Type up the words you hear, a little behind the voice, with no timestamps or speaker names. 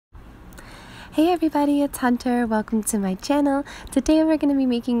Hey everybody, it's Hunter. Welcome to my channel. Today we're going to be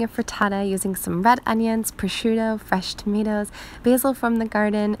making a frittata using some red onions, prosciutto, fresh tomatoes, basil from the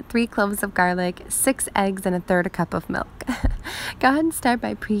garden, 3 cloves of garlic, 6 eggs, and 1/3 cup of milk. Go ahead and start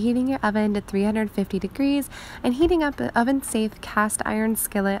by preheating your oven to 350 degrees and heating up an oven-safe cast iron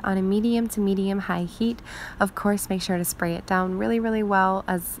skillet on a medium to medium-high heat. Of course, make sure to spray it down really well,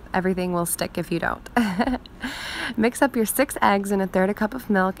 as everything will stick if you don't. Mix up your 6 eggs and 1/3 cup of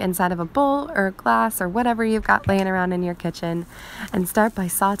milk inside of a bowl or a glass or whatever you've got laying around in your kitchen, and start by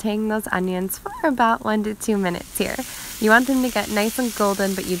sauteing those onions for about 1 to 2 minutes here. You want them to get nice and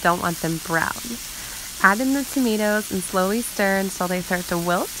golden, but you don't want them brown. Add in the tomatoes and slowly stir until they start to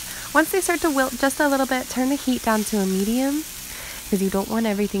wilt. Once they start to wilt just a little bit, turn the heat down to a medium because you don't want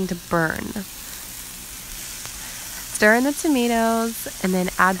everything to burn. Stir in the tomatoes and then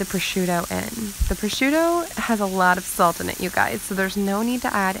add the prosciutto in. The prosciutto has a lot of salt in it, you guys, so there's no need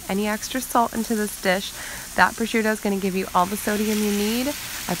to add any extra salt into this dish. That prosciutto is going to give you all the sodium you need.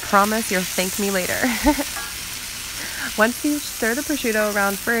 I promise you'll thank me later. Once you stir the prosciutto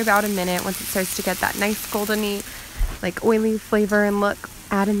around for about a minute, once it starts to get that nice goldeny, like oily flavor and look,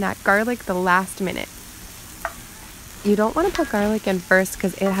 add in that garlic the last minute. You don't want to put garlic in first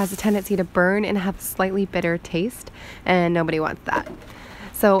because it has a tendency to burn and have a slightly bitter taste, and nobody wants that.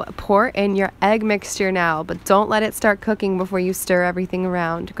 So pour in your egg mixture now, but don't let it start cooking before you stir everything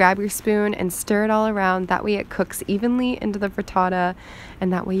around. Grab your spoon and stir it all around. That way it cooks evenly into the frittata,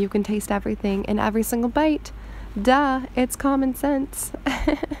 and that way you can taste everything in every single bite. Duh, it's common sense.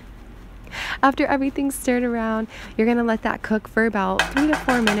 After everything's stirred around, you're going to let that cook for about 3 to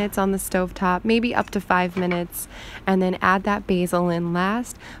 4 minutes on the stovetop, maybe up to 5 minutes, and then add that basil in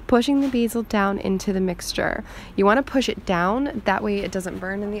last, pushing the basil down into the mixture. You want to push it down, that way it doesn't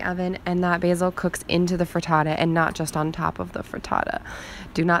burn in the oven and that basil cooks into the frittata and not just on top of the frittata.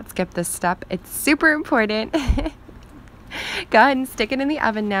 Do not skip this step, it's super important. Go ahead and stick it in the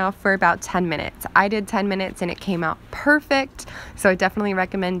oven now for about 10 minutes. I did 10 minutes and it came out perfect, so I definitely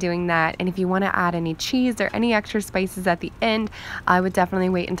recommend doing that. And if you want to add any cheese or any extra spices at the end, I would definitely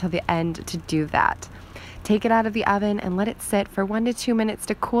wait until the end to do that. Take it out of the oven and let it sit for 1 to 2 minutes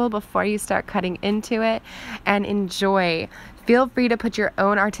to cool before you start cutting into it, and enjoy. Feel free to put your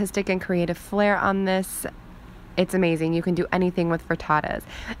own artistic and creative flair on this. It's amazing. You can do anything with frittatas.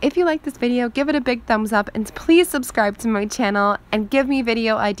 If you like this video, give it a big thumbs up and please subscribe to my channel and give me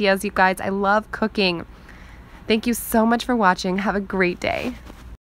video ideas, you guys. I love cooking. Thank you so much for watching. Have a great day.